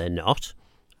if they're not,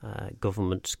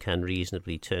 governments can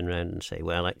reasonably turn around and say,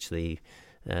 well, actually,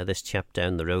 this chap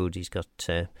down the road, he's got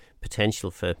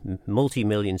potential for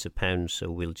multi-millions of pounds,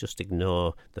 so we'll just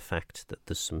ignore the fact that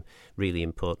there's some really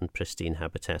important pristine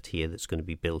habitat here that's going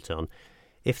to be built on.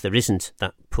 If there isn't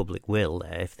that public will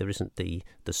there, if there isn't the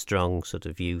strong sort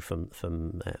of view from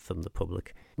the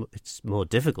public, it's more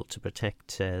difficult to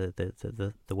protect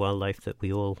the wildlife that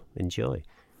we all enjoy.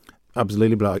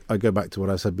 Absolutely, but I go back to what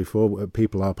I said before.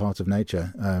 People are part of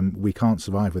nature. We can't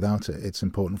survive without it. It's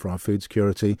important for our food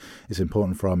security. It's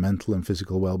important for our mental and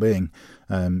physical well-being.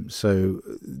 So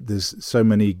there's so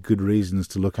many good reasons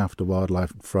to look after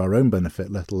wildlife for our own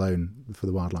benefit, let alone for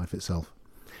the wildlife itself.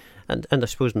 And I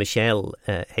suppose Michelle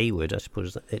Hayward, I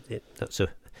suppose that's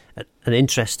an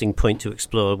interesting point to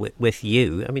explore with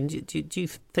you. I mean, do you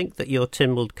think that your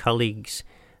Tynwald colleagues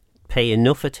pay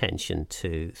enough attention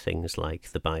to things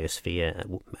like the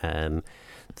biosphere,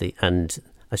 and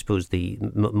I suppose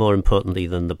more importantly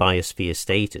than the biosphere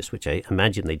status, which I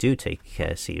imagine they do take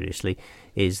seriously,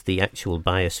 is the actual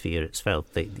biosphere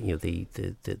itself, the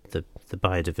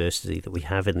biodiversity that we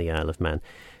have in the Isle of Man.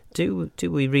 Do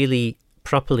we really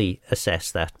properly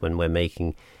assess that when we're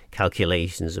making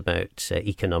calculations about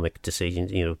economic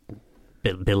decisions,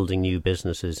 building new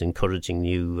businesses, encouraging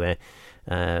new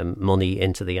money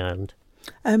into the island?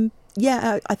 I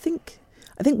think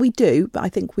we do, but I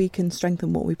think we can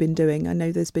strengthen what we've been doing. I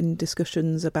know there's been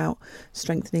discussions about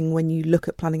strengthening when you look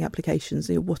at planning applications.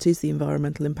 What is the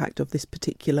environmental impact of this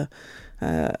particular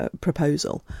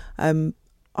proposal?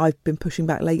 I've been pushing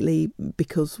back lately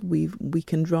because we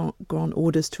can grant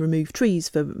orders to remove trees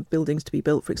for buildings to be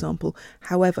built, for example.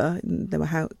 However, there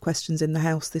were questions in the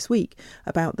House this week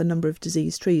about the number of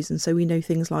diseased trees, and so we know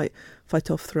things like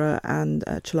Phytophthora and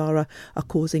Challara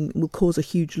will cause a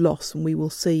huge loss, and we will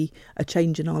see a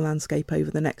change in our landscape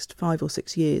over the next 5 or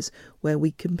 6 years where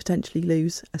we can potentially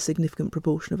lose a significant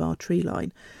proportion of our tree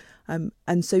line.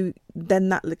 And so then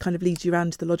that kind of leads you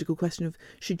around to the logical question of,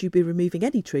 should you be removing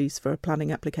any trees for a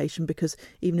planning application? Because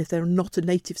even if they're not a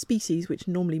native species, which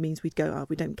normally means we'd go,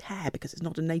 we don't care because it's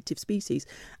not a native species,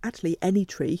 actually any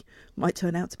tree might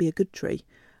turn out to be a good tree.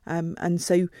 And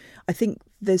so I think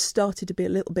there's started to be a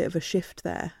little bit of a shift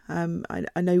there.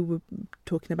 I know we're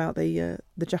talking about the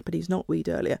Japanese knotweed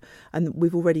earlier, and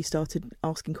we've already started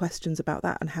asking questions about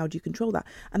that and how do you control that.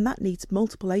 And that needs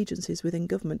multiple agencies within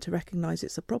government to recognise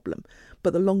it's a problem.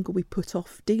 But the longer we put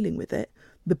off dealing with it,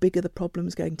 the bigger the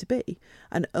problem's going to be.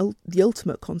 And the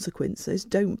ultimate consequences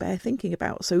don't bear thinking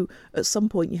about. So at some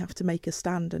point you have to make a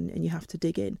stand and you have to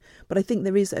dig in. But I think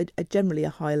there is generally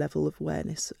a high level of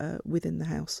awareness within the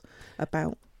House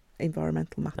about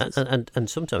environmental matters. And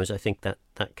sometimes I think that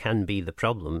can be the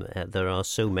problem. There are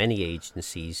so many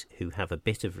agencies who have a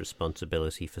bit of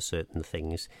responsibility for certain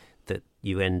things that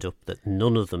you end up that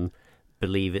none of them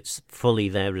believe it's fully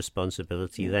their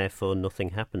responsibility, therefore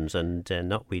nothing happens, and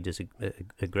knotweed is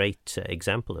a great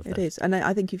example of that. It is, and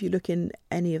I think if you look in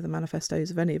any of the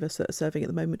manifestos of any of us that are serving at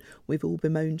the moment, we've all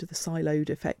bemoaned the siloed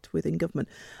effect within government.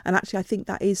 And actually I think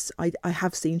that is, I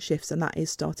have seen shifts, and that is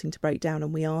starting to break down,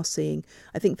 and we are seeing,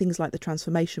 I think, things like the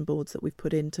transformation boards that we've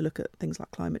put in to look at things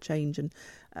like climate change, and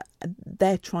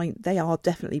they are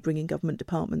definitely bringing government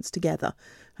departments together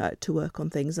to work on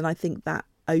things, and I think that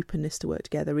openness to work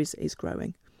together is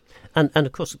growing. And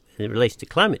of course, in relation to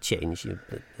climate change,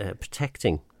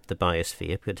 protecting the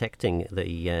biosphere, protecting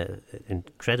the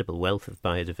incredible wealth of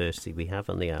biodiversity we have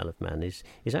on the Isle of Man is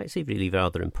actually really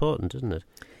rather important, isn't it?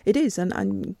 It is,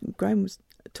 and Graham was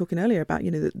talking earlier about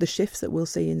the shifts that we'll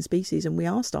see in species, and we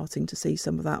are starting to see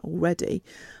some of that already.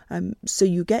 So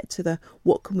you get to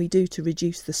what can we do to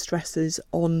reduce the stresses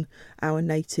on our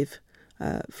native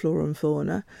flora and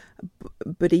fauna,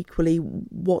 but equally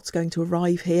what's going to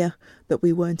arrive here that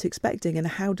we weren't expecting, and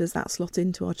how does that slot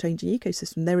into our changing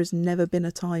ecosystem? There has never been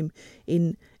a time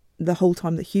in the whole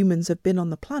time that humans have been on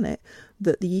the planet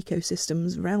that the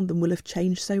ecosystems around them will have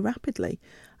changed so rapidly.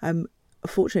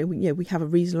 Fortunately, we have a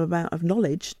reasonable amount of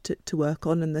knowledge to work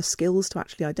on and the skills to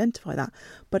actually identify that,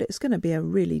 but it's going to be a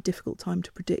really difficult time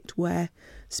to predict where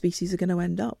species are going to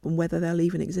end up and whether they'll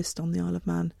even exist on the Isle of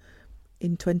Man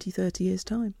in 20, 30 years'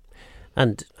 time.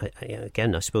 And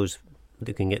again, I suppose,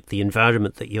 looking at the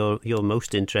environment that you're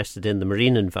most interested in, the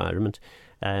marine environment,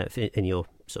 in your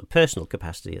sort of personal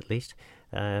capacity at least,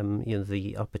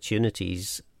 the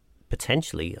opportunities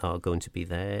potentially are going to be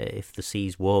there. If the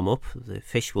seas warm up, the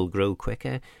fish will grow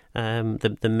quicker. There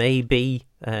may be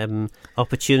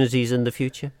opportunities in the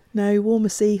future. No, warmer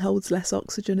sea holds less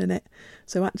oxygen in it.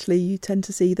 So actually you tend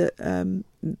to see that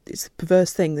it's a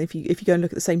perverse thing. If you go and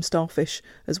look at the same starfish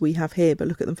as we have here, but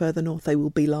look at them further north, they will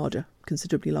be larger,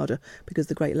 considerably larger, because of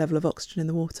the great level of oxygen in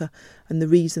the water. And the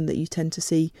reason that you tend to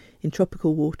see in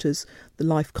tropical waters the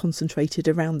life concentrated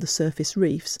around the surface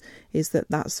reefs is that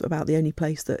that's about the only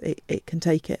place that it can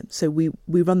take it. So we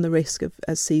run the risk of,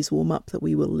 as seas warm up, that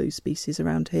we will lose species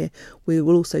around here. We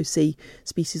will also see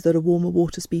species that are warmer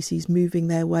water species moving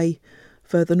their way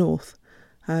further north.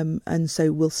 And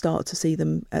so we'll start to see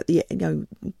them at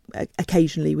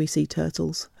occasionally we see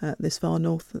turtles this far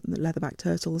north, leatherback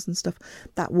turtles and stuff.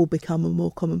 That will become a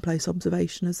more commonplace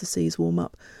observation as the seas warm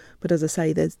up. But as I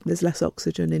say, there's less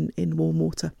oxygen in warm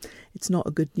water. It's not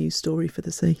a good news story for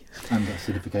the sea. And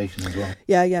acidification as well.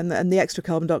 Yeah, and the extra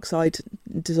carbon dioxide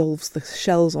dissolves the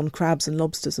shells on crabs and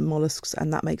lobsters and molluscs,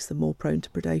 and that makes them more prone to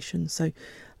predation. So,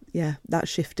 yeah, that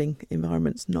shifting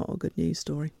environment's not a good news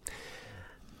story.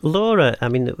 Laura, I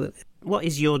mean, what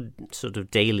is your sort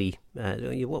of daily?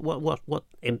 What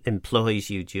employs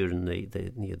you during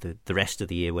the rest of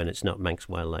the year when it's not Manx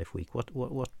Wildlife Week? What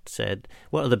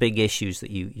are the big issues that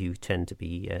you tend to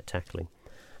be tackling?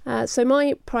 So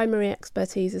my primary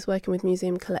expertise is working with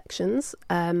museum collections.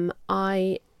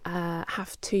 I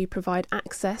have to provide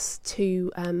access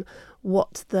to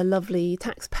what the lovely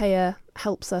taxpayer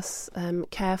helps us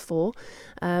care for.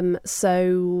 Everyone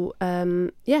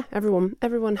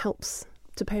helps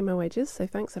to pay my wages, so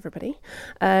thanks everybody.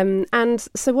 And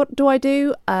so what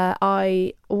do?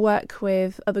 I work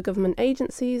with other government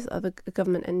agencies, other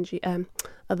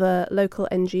local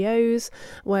NGOs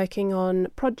working on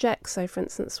projects. So for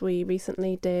instance, we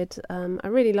recently did a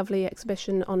really lovely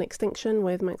exhibition on extinction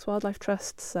with Manx Wildlife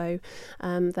Trust. So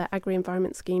their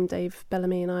agri-environment scheme, Dave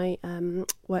Bellamy and I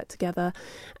worked together,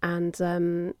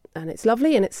 and it's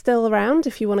lovely, and it's still around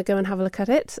if you want to go and have a look at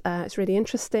it. It's really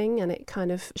interesting, and it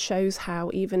kind of shows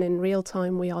how even in real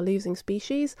time we are losing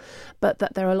species, but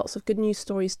that there are lots of good news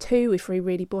stories too if we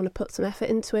really want to put some effort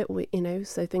into it.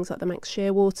 So things like the Manx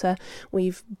Shearwater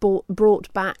we've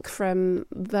brought back from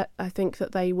that. I think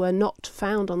that they were not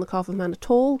found on the Calf of Man at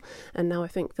all, and now I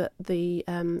think that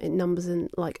it numbers in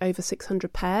like over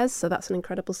 600 pairs, so that's an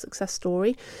incredible success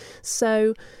story.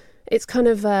 So it's kind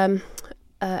of a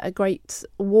great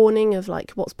warning of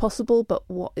like what's possible, but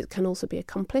what it can also be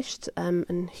accomplished.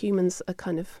 And humans are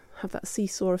kind of have that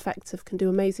seesaw effect of can do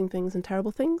amazing things and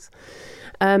terrible things.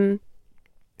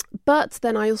 But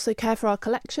then I also care for our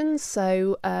collections.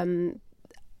 So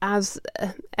as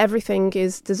everything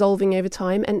is dissolving over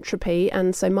time, entropy,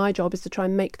 and so my job is to try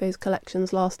and make those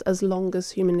collections last as long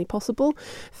as humanly possible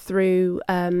through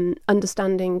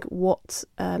understanding what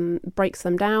breaks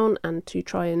them down and to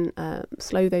try and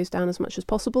slow those down as much as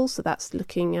possible. So that's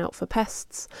looking out for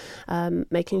pests,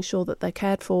 making sure that they're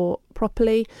cared for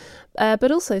properly,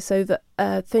 but also so that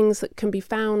things that can be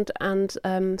found and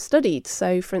studied.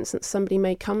 So for instance, somebody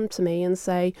may come to me and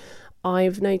say,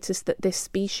 I've noticed that this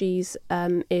species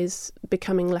is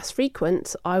becoming less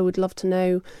frequent. I would love to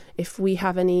know if we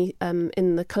have any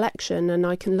in the collection, and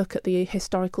I can look at the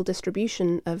historical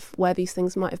distribution of where these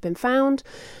things might have been found,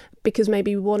 because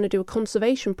maybe we want to do a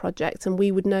conservation project and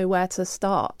we would know where to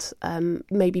start,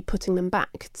 maybe putting them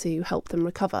back to help them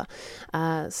recover.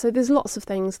 So there's lots of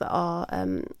things that our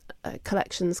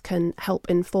collections can help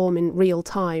inform in real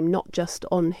time, not just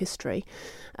on history,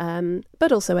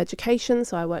 but also education.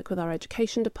 So I work with our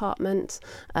education department,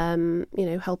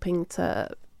 helping to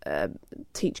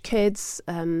teach kids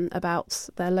about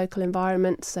their local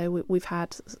environment. So we've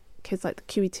had kids like the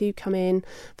QE2 come in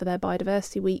for their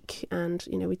biodiversity week, and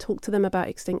we talked to them about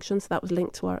extinction, so that was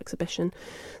linked to our exhibition.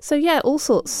 So yeah, all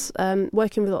sorts,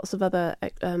 working with lots of other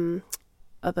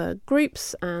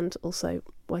groups, and also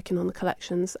working on the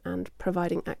collections and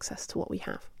providing access to what we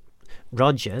have.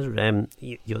 Roger,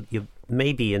 you're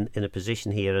maybe in a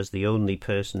position here as the only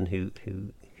person who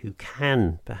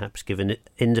can perhaps give an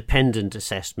independent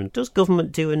assessment. Does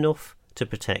government do enough to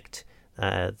protect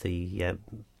the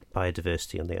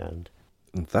biodiversity on the island?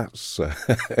 That's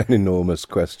an enormous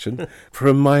question.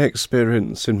 From my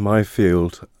experience in my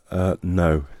field,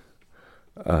 no.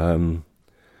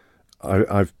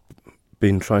 I've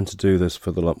been trying to do this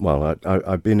for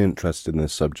I've been interested in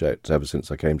this subject ever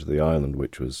since I came to the island,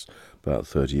 which was about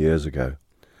 30 years ago.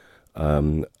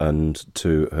 And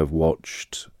to have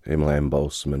watched Himalayan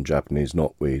balsam and Japanese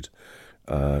knotweed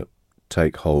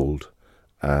take hold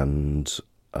and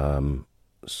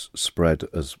spread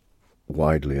as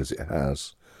widely as it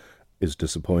has is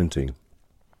disappointing.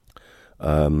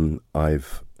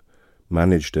 I've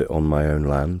managed it on my own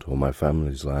land, or my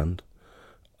family's land,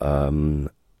 and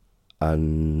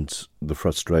the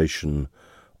frustration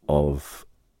of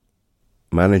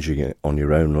managing it on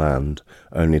your own land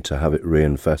only to have it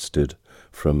reinfested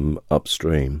from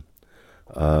upstream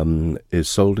is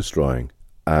soul-destroying.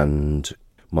 And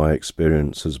my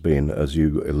experience has been, as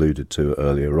you alluded to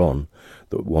earlier on,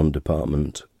 that one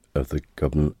department of the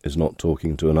government is not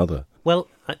talking to another. Well,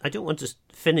 I don't want to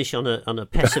finish on a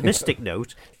pessimistic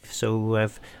note, so I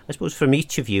suppose from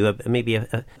each of you, maybe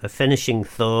a finishing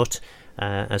thought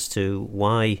as to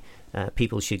why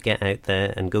people should get out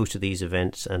there and go to these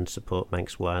events and support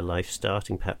Manx Wildlife,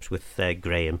 starting perhaps with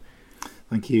Graham.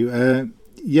 Thank you.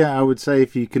 I would say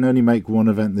if you can only make one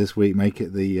event this week, make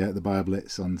it the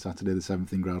BioBlitz on Saturday the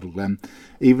 7th in Groudle Glen.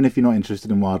 Even if you're not interested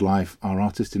in wildlife, our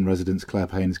artist in residence, Claire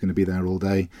Payne, is going to be there all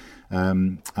day,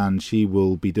 and she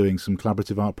will be doing some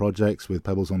collaborative art projects with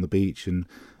pebbles on the beach and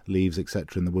leaves,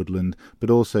 etc. in the woodland, but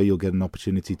also you'll get an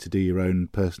opportunity to do your own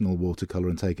personal watercolour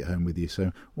and take it home with you.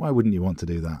 So why wouldn't you want to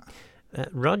do that?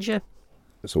 Roger?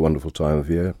 It's a wonderful time of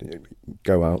year.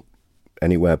 Go out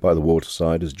anywhere by the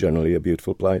waterside is generally a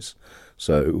beautiful place.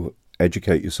 So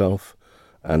educate yourself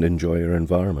and enjoy your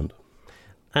environment.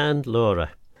 And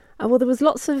Laura? Well, there was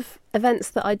lots of events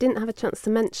that I didn't have a chance to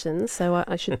mention, so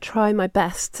I should try my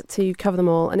best to cover them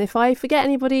all. And if I forget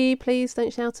anybody, please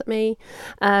don't shout at me.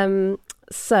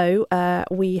 So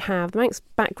we have the Manx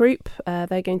Bat Group.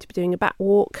 They're going to be doing a bat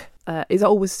walk. It's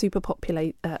always super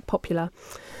popular.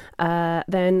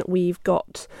 Then we've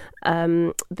got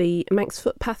the Manx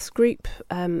Footpaths Group.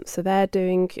 So they're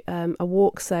doing a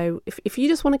walk. So if you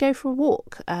just want to go for a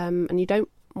walk and you don't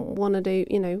want to do,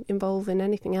 involve in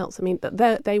anything else, I mean,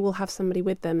 they will have somebody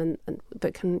with them and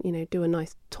that can, do a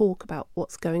nice talk about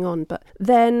what's going on. But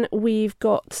then we've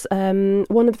got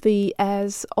one of the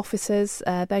Ayres officers.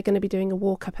 They're going to be doing a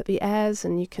walk up at the Ayres,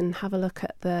 and you can have a look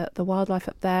at the wildlife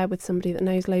up there with somebody that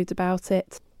knows loads about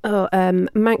it.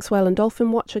 Manx Whale and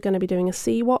Dolphin Watch are going to be doing a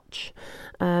sea watch,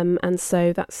 and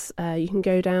so that's you can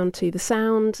go down to the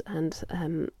Sound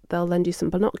and they'll lend you some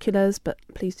binoculars, but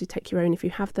please do take your own if you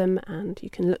have them, and you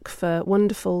can look for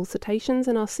wonderful cetaceans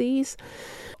in our seas.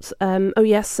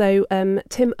 So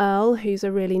Tim Earle, who's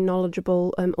a really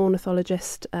knowledgeable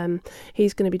ornithologist,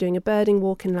 he's going to be doing a birding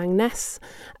walk in Langness,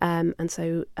 and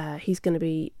so he's going to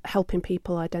be helping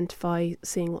people identify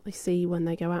seeing what they see when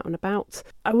they go out and about.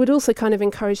 I would also kind of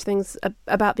encourage things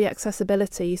about the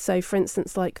accessibility. So for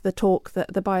instance, like the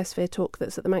Biosphere talk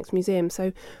that's at the Manx Museum.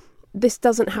 So this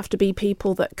doesn't have to be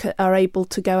people that are able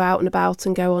to go out and about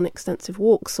and go on extensive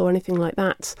walks or anything like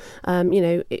that.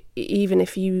 Even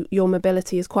if your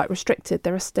mobility is quite restricted,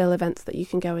 there are still events that you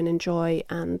can go and enjoy,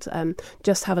 and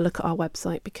just have a look at our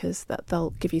website, because they'll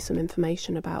give you some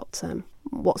information about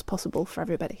what's possible for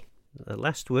everybody. The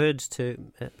last words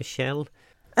to Michelle.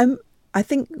 I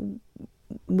think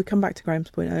we come back to Graham's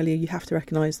point earlier. You have to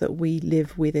recognise that we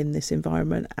live within this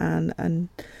environment, and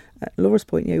Laura's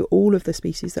point, all of the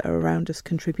species that are around us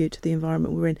contribute to the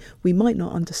environment we're in. We might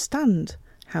not understand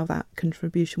how that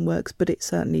contribution works, but it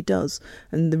certainly does.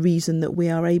 And the reason that we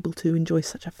are able to enjoy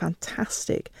such a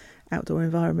fantastic outdoor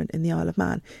environment in the Isle of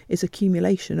Man is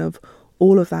accumulation of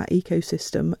all of that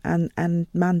ecosystem and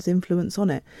man's influence on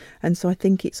it. And so I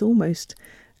think it's almost,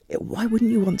 why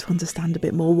wouldn't you want to understand a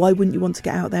bit more? Why wouldn't you want to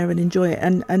get out there and enjoy it?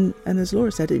 And as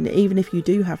Laura said, even if you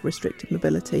do have restricted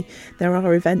mobility, there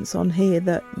are events on here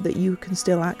that you can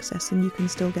still access and you can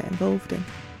still get involved in.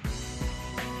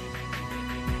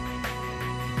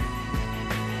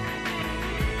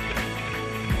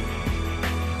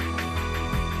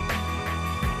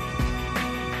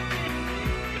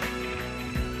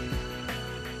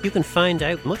 You can find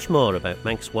out much more about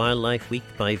Manx Wildlife Week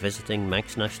by visiting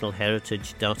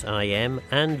manxnationalheritage.im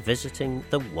and visiting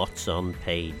the What's On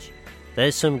page.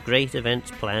 There's some great events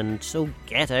planned, so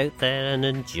get out there and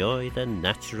enjoy the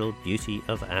natural beauty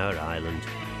of our island.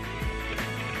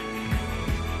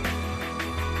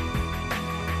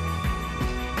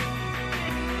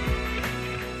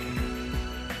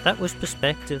 That was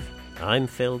Perspective. I'm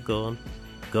Phil Gorn.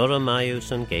 Gora Mayu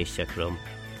Sun Geishakrum.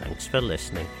 Thanks for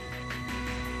listening.